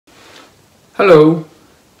Hello,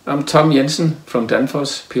 I'm Tom Jensen from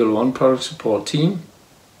Danfoss PL1 Product Support Team,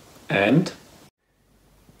 and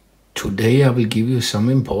today I will give you some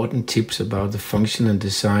important tips about the function and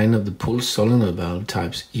design of the pulse solenoid valve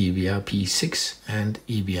types EVRP 6 and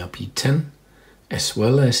EVRP 10, as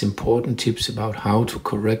well as important tips about how to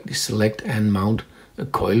correctly select and mount a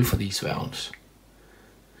coil for these valves.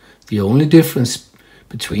 The only difference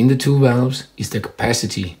between the two valves is the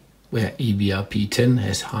capacity, where EVRP 10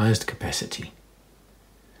 has highest capacity.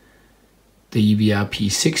 The EVRP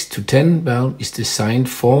 6 to 10 valve is designed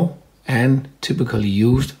for and typically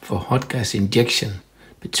used for hot gas injection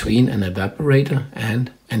between an evaporator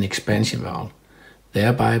and an expansion valve,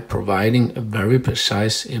 thereby providing a very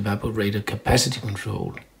precise evaporator capacity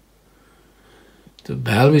control. The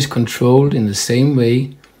valve is controlled in the same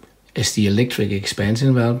way as the electric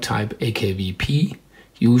expansion valve type EKVP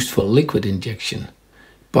used for liquid injection,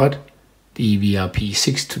 but the EVRP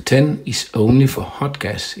 6 to 10 is only for hot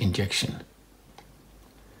gas injection.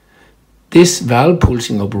 This valve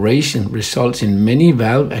pulsing operation results in many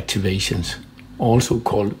valve activations, also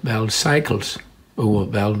called valve cycles, over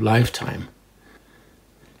valve lifetime.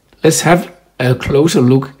 Let's have a closer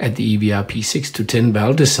look at the EVRP 6 to 10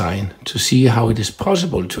 valve design to see how it is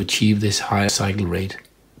possible to achieve this higher cycle rate.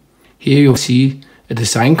 Here you'll see a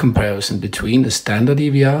design comparison between the standard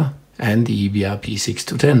EVR and the EVRP 6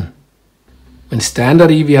 to 10. When standard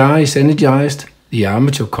EVR is energized, the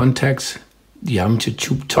armature contacts the armature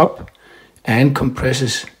tube top and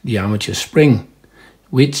compresses the armature spring,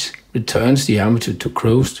 which returns the armature to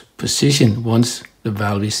closed position once the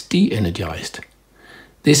valve is de-energized.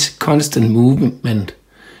 This constant movement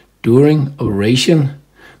during operation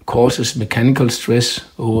causes mechanical stress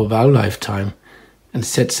over valve lifetime and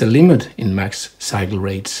sets a limit in max cycle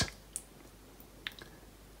rates.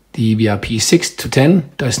 The EVRP 6 to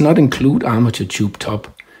 10 does not include armature tube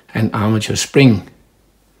top and armature spring.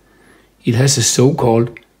 It has a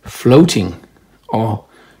so-called floating or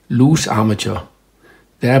loose armature,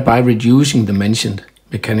 thereby reducing the mentioned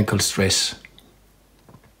mechanical stress.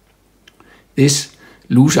 This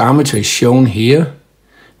loose armature is shown here.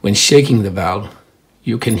 When shaking the valve,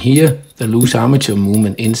 you can hear the loose armature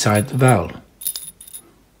movement inside the valve.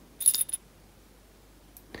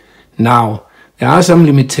 Now, there are some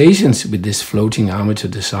limitations with this floating armature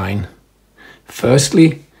design.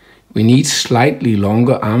 Firstly, we need slightly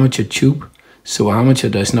longer armature tube, so armature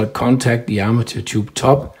does not contact the armature tube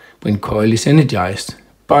top when coil is energized,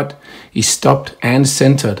 but is stopped and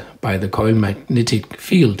centered by the coil magnetic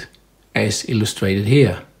field, as illustrated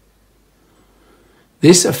here.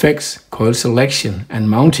 This affects coil selection and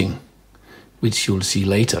mounting, which you'll see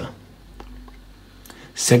later.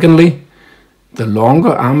 Secondly, the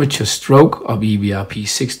longer armature stroke of EVRP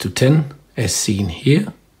 6 to 10, as seen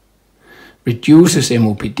here, reduces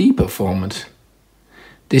MOPD performance.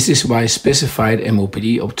 This is why specified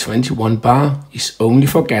MOPD of 21 bar is only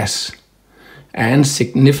for gas and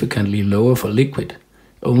significantly lower for liquid,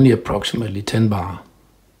 only approximately 10 bar.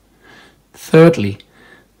 Thirdly,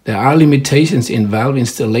 there are limitations in valve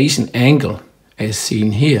installation angle, as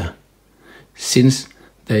seen here, since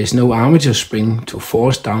there is no armature spring to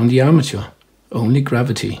force down the armature, only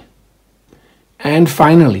gravity. And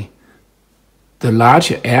finally, the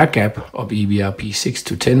larger air gap of EVRP 6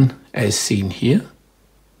 to 10, as seen here,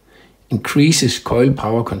 increases coil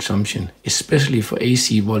power consumption, especially for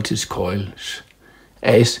AC voltage coils,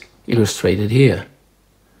 as illustrated here.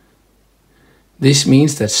 This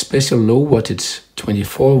means that special low voltage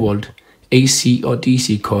 24 volt AC or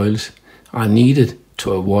DC coils are needed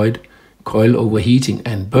to avoid coil overheating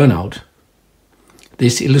and burnout.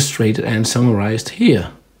 This illustrated and summarized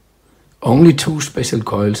here. Only 2 special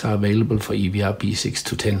coils are available for EVRP 6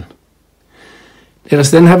 to 10. Let us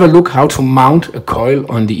then have a look how to mount a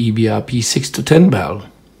coil on the EVRP 6 to 10 valve.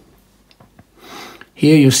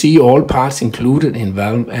 Here you see all parts included in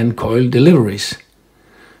valve and coil deliveries.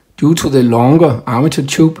 Due to the longer armature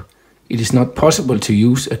tube, it is not possible to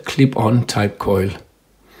use a clip-on type coil.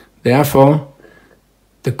 Therefore,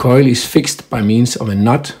 the coil is fixed by means of a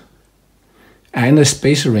nut, and a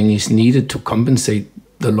spacer ring is needed to compensate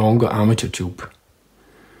the longer armature tube.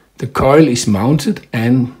 The coil is mounted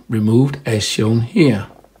and removed as shown here.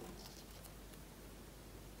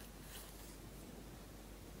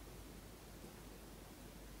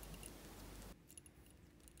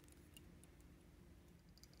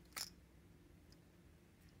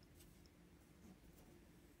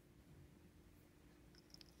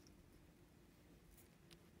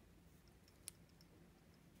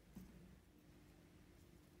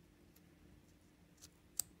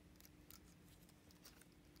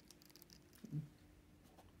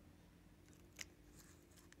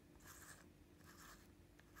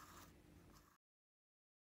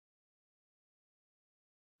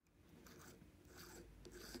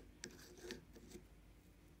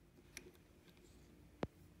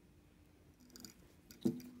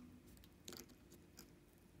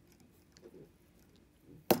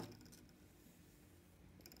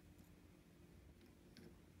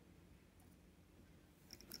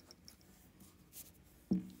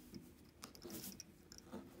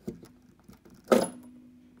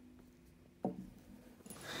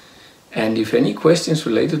 And if any questions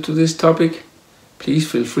related to this topic, please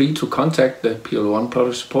feel free to contact the PL1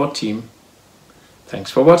 product support team.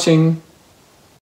 Thanks for watching.